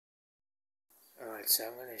Alright, so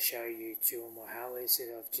I'm going to show you two of my Harleys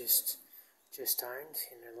that I've just owned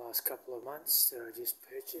in the last couple of months that I just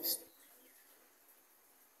purchased.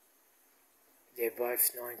 They're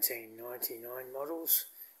both 1999 models.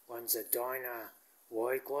 One's a Dyna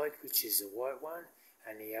Wide Glide, which is the white one,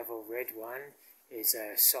 and the other red one is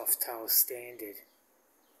a Softail Standard.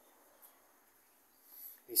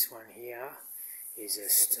 This one here is a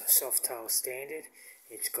Softail Standard.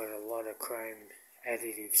 It's got a lot of chrome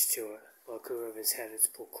additives to it, like whoever's had it's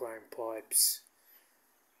put chrome pipes.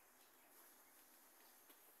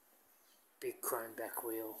 Big chrome back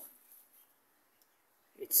wheel.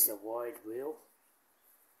 It's the wide wheel.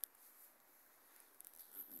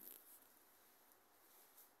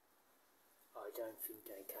 I don't think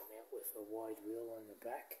they come out with a wide wheel on the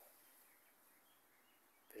back,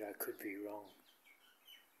 but I could be wrong.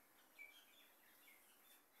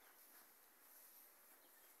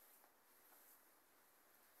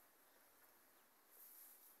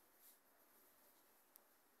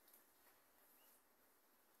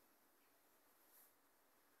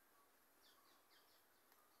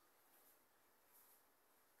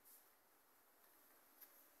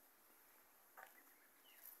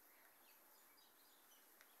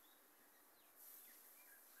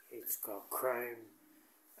 It's got chrome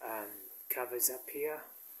covers up here.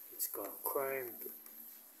 It's got chrome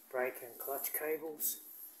brake and clutch cables.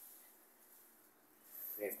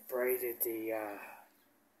 They've braided the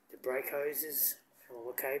brake hoses.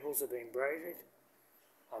 All the cables have been braided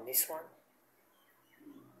on this one.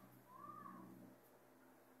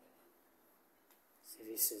 So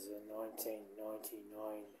this is a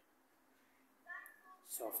 1999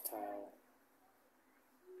 Softail.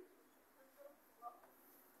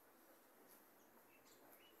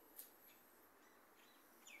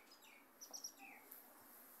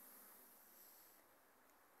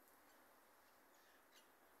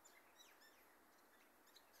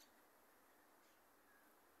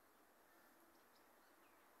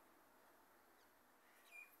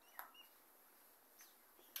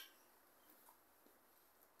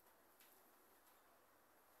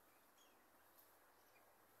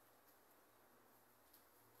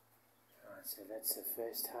 So that's the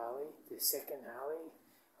first Harley. The second Harley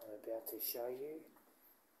I'm about to show you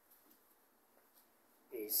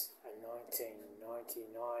is a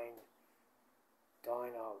 1999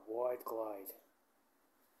 Dyna Wide Glide,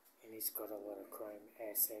 and it's got a lot of chrome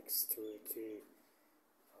aspects to it too.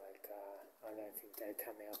 Like I don't think they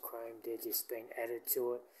come out chrome, they're just been added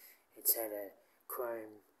to it. It's had a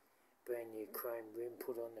brand new chrome rim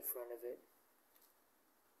put on the front of it.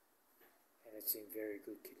 And it's in very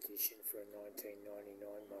good condition for a 1999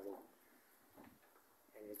 model,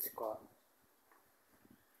 and it's got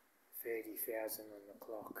 30,000 on the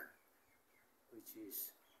clock, which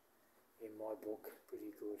is in my book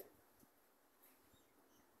pretty good.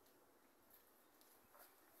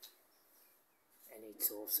 And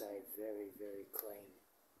it's also very, very clean.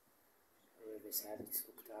 Whoever's had it's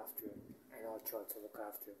looked after it, and I try to look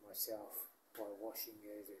after it myself by washing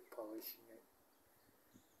it and polishing it.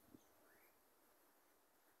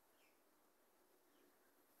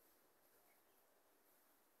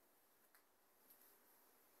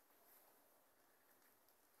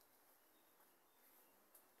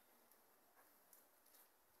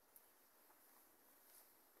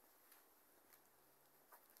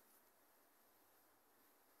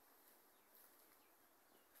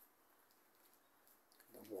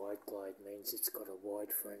 Wide glide means it's got a wide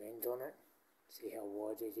front end on it. See how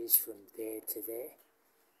wide it is from there to there?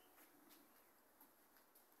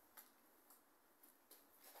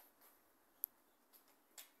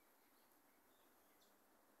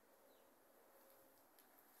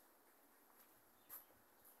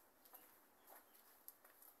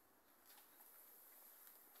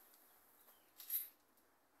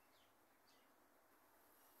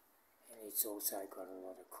 And it's also got a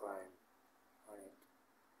lot of chrome on it.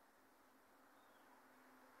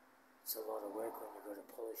 It's a lot of work when you've got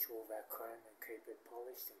to polish all that chrome and keep it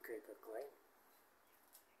polished and keep it clean.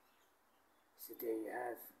 So there you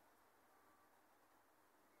have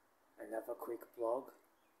another quick blog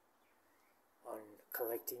on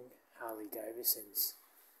collecting Harley Davidsons.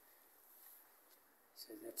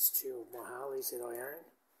 So that's two of my Harleys that I own,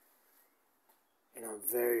 and I'm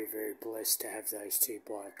very, very blessed to have those two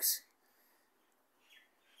bikes.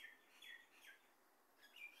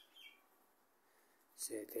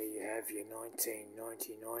 So there you have your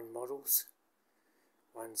 1999 models.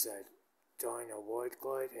 One's a Dyna Wide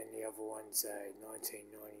Glide and the other one's a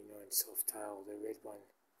 1999 Softail, the red one.